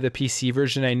similar to the PC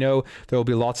version. I know there will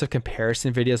be lots of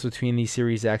comparison videos between the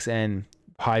Series X and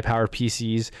high power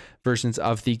PCs versions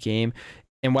of the game,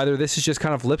 and whether this is just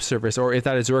kind of lip service, or if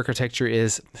that Azure architecture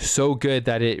is so good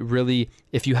that it really,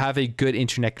 if you have a good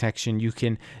internet connection, you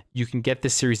can get the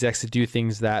Series X to do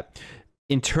things that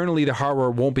internally the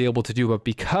hardware won't be able to do. But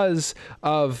because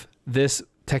of this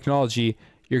technology,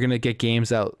 you're going to get games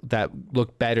that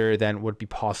look better than would be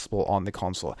possible on the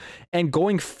console. And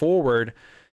going forward,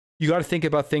 you got to think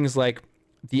about things like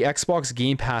the Xbox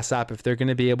Game Pass app. If they're going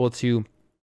to be able to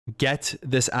get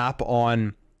this app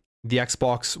on the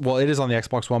Xbox, well, it is on the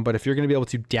Xbox One, but if you're going to be able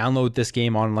to download this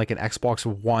game on like an Xbox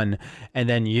One and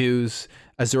then use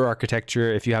Azure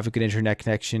architecture, if you have a good internet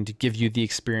connection, to give you the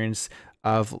experience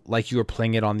of like you were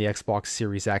playing it on the Xbox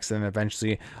Series X and then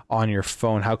eventually on your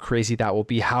phone, how crazy that will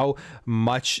be, how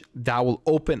much that will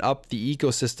open up the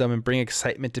ecosystem and bring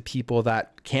excitement to people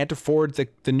that can't afford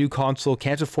the new console,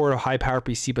 can't afford a high power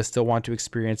PC, but still want to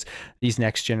experience these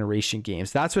next generation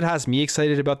games. That's what has me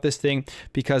excited about this thing,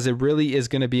 because it really is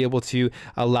going to be able to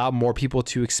allow more people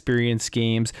to experience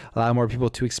games, allow more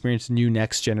people to experience new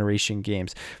next generation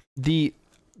games.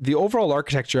 The overall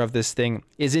architecture of this thing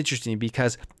is interesting,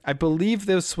 because I believe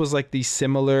this was like the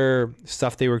similar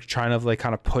stuff they were trying to like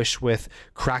kind of push with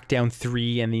Crackdown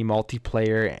 3 and the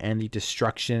multiplayer and the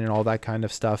destruction and all that kind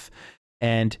of stuff.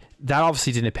 And that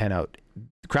obviously didn't pan out.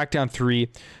 Crackdown 3,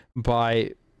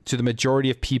 to the majority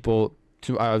of people,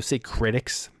 to I would say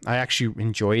critics, I actually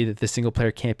enjoyed the single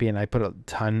player campaign. I put a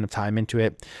ton of time into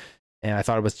it, and I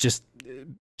thought it was just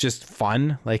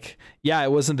fun. Like, yeah,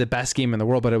 it wasn't the best game in the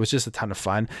world, but it was just a ton of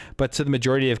fun. But to the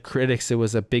majority of critics, it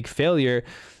was a big failure.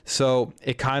 So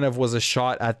it kind of was a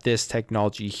shot at this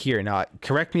technology here. Now,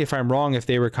 correct me if I'm wrong, if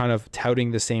they were kind of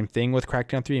touting the same thing with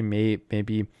Crackdown 3,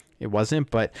 maybe it wasn't,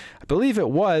 but I believe it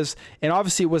was. And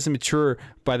obviously it wasn't mature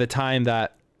by the time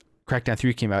that Crackdown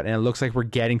 3 came out. And it looks like we're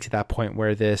getting to that point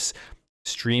where this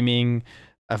streaming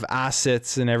of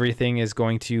assets and everything is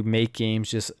going to make games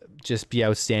just be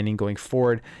outstanding going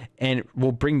forward, and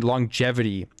will bring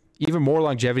longevity, even more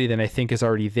longevity than I think is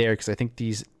already there, because I think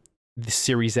the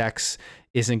Series X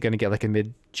isn't going to get like a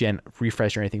mid-gen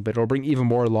refresh or anything, but it'll bring even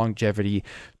more longevity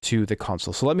to the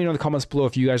console. So let me know in the comments below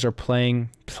if you guys are planning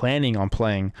on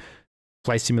playing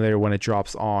Flight Simulator when it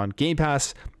drops on Game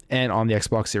Pass and on the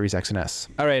Xbox Series X and S.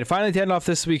 All right, finally to end off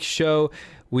this week's show,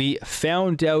 we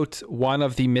found out one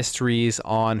of the mysteries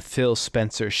on Phil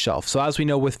Spencer's shelf. So as we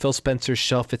know, with Phil Spencer's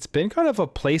shelf, it's been kind of a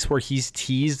place where he's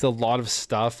teased a lot of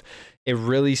stuff. It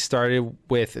really started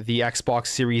with the Xbox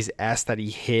Series S that he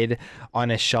hid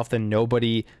on a shelf that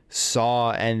nobody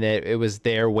saw, and that it was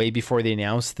there way before they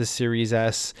announced the Series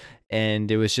S.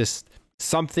 And it was just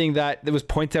something that was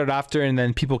pointed out after, and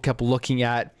then people kept looking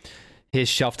at his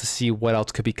shelf to see what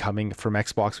else could be coming from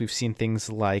Xbox. We've seen things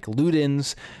like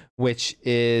Ludens, which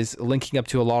is linking up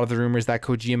to a lot of the rumors that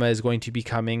Kojima is going to be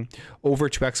coming over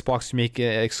to Xbox to make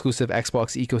an exclusive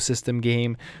Xbox ecosystem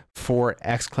game for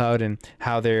xCloud, and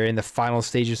how they're in the final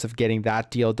stages of getting that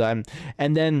deal done.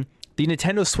 And then the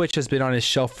Nintendo Switch has been on his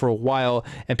shelf for a while,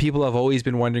 and people have always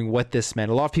been wondering what this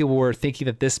meant. A lot of people were thinking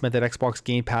that this meant that Xbox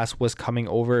Game Pass was coming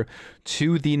over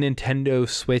to the Nintendo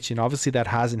Switch, and obviously that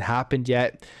hasn't happened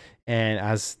yet. And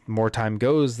as more time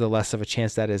goes, the less of a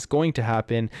chance that is going to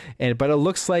happen. But it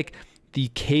looks like the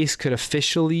case could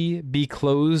officially be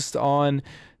closed on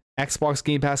Xbox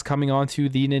Game Pass coming onto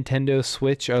the Nintendo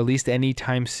Switch, or at least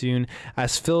anytime soon,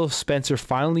 as Phil Spencer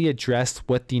finally addressed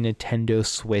what the Nintendo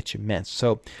Switch meant.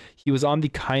 So he was on the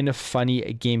Kind of Funny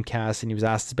Gamecast, and he was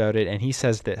asked about it, and he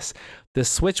says this: "The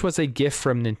Switch was a gift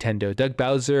from Nintendo. Doug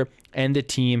Bowser and the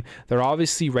team, they're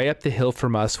obviously right up the hill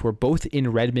from us. We're both in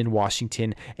Redmond,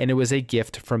 Washington, and it was a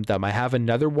gift from them. I have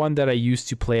another one that I used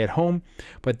to play at home,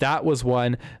 but that was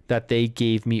one that they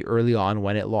gave me early on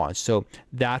when it launched." So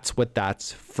that's what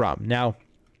that's from. Now,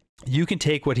 you can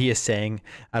take what he is saying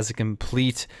as a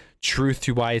complete truth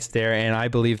to why it's there, and I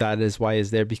believe that is why it's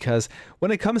there, because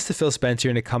when it comes to Phil Spencer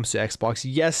and it comes to Xbox,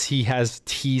 yes, he has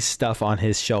teased stuff on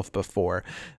his shelf before,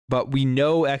 but we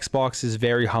know Xbox is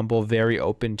very humble, very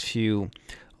open to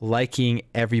liking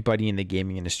everybody in the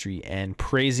gaming industry and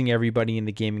praising everybody in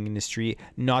the gaming industry,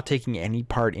 not taking any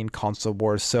part in console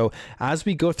wars. So as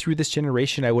we go through this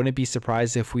generation, I wouldn't be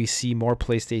surprised if we see more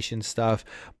PlayStation stuff,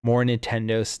 more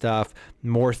Nintendo stuff,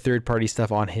 more third-party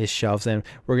stuff on his shelves, and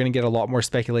we're going to get a lot more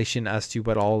speculation as to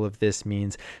what all of this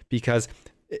means. Because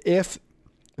if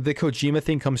the Kojima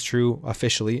thing comes true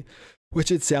officially, which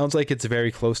it sounds like it's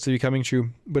very close to becoming true,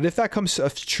 but if that comes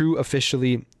true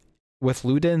officially, with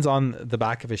Ludens on the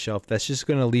back of his shelf, that's just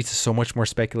going to lead to so much more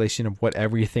speculation of what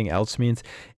everything else means.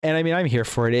 And I mean, I'm here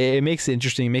for it. It makes it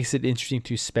interesting. It makes it interesting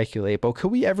to speculate. But could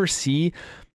we ever see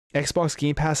Xbox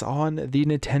Game Pass on the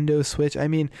Nintendo Switch? I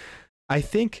mean, I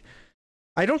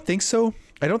don't think so.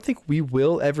 I don't think we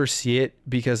will ever see it,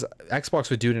 because Xbox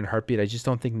would do it in a heartbeat. I just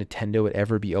don't think Nintendo would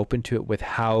ever be open to it with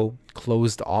how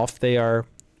closed off they are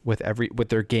with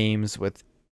their games, with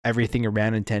everything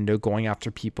around Nintendo, going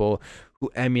after people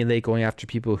who emulate, going after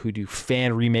people who do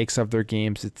fan remakes of their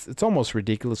games. It's almost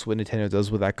ridiculous what Nintendo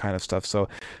does with that kind of stuff. So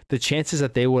the chances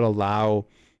that they would allow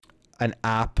an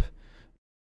app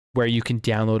where you can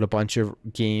download a bunch of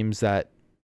games that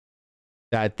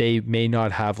they may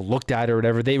not have looked at or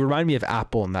whatever, they remind me of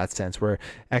Apple in that sense, where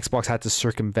Xbox had to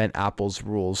circumvent Apple's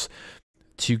rules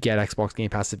to get Xbox Game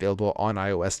Pass available on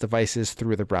iOS devices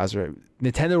through the browser.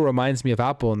 Nintendo reminds me of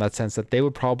Apple in that sense, that they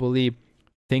would probably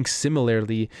think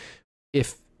similarly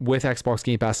if with Xbox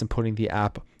Game Pass and putting the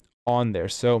app on there.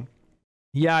 So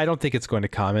yeah, I don't think it's going to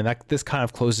come, and this kind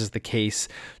of closes the case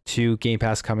to Game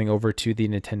Pass coming over to the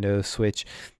Nintendo Switch.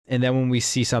 And then when we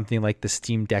see something like the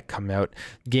Steam Deck come out,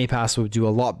 Game Pass would do a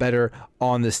lot better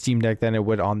on the Steam Deck than it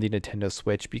would on the Nintendo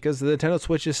Switch, because the Nintendo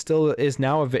Switch is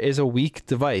now a weak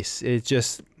device. It's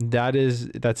just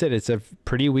that's it. It's a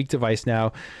pretty weak device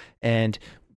now, and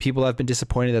people have been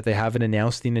disappointed that they haven't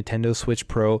announced the Nintendo Switch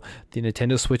Pro. The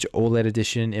Nintendo Switch OLED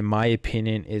edition, in my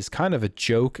opinion, is kind of a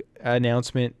joke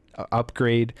announcement.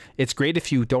 Upgrade. It's great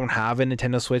if you don't have a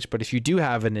Nintendo Switch, but if you do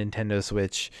have a Nintendo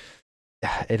Switch,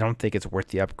 I don't think it's worth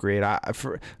the upgrade.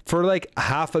 For like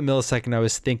half a millisecond, I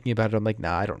was thinking about it. I'm like,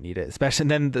 nah, I don't need it. Especially,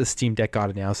 and then the Steam Deck got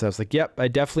announced. So I was like, yep, I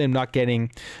definitely am not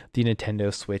getting the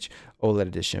Nintendo Switch OLED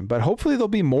edition. But hopefully there'll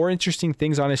be more interesting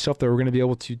things on its shelf that we're going to be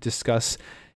able to discuss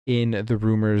in the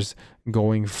rumors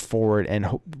going forward.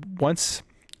 And once,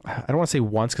 I don't want to say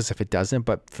once, because if it doesn't,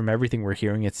 but from everything we're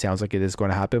hearing, it sounds like it is going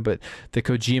to happen. But the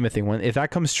Kojima thing, if that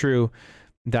comes true,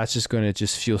 that's just going to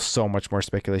fuel so much more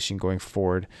speculation going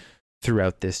forward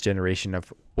throughout this generation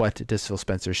of what does Phil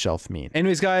Spencer's shelf mean.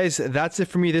 Anyways, guys, that's it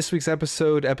for me this week's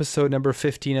episode number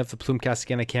 15 of the Plumecast.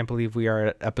 Again, I can't believe we are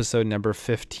at episode number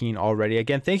 15 already.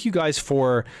 Again, thank you guys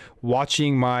for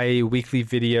watching my weekly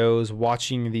videos,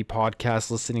 watching the podcast,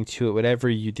 listening to it, whatever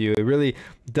you do. It really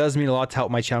does mean a lot to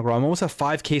help my channel grow. I'm almost at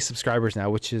 5K subscribers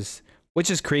now, which is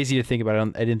crazy to think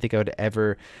about. I didn't think I would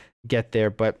ever get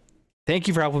there, but thank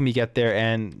you for helping me get there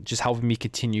and just helping me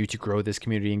continue to grow this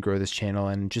community and grow this channel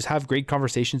and just have great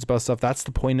conversations about stuff. That's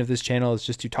the point of this channel, is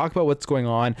just to talk about what's going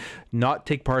on, not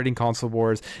take part in console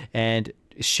wars, and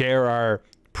share our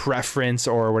preference,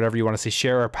 or whatever you want to say,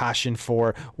 share our passion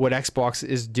for what Xbox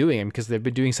is doing, because they've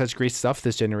been doing such great stuff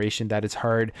this generation that it's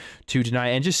hard to deny,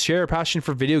 and just share a passion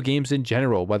for video games in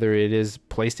general, whether it is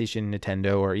PlayStation,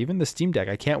 Nintendo, or even the Steam Deck.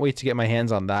 I can't wait to get my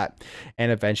hands on that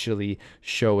and eventually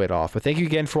show it off. But thank you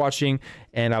again for watching,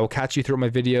 and I will catch you throughout my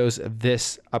videos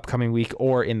this upcoming week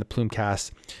or in the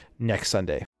Plumecast next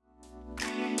Sunday.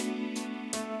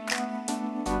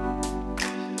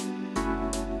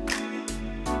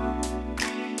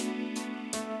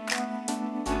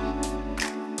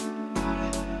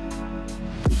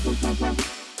 We'll be right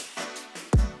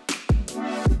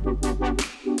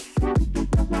back.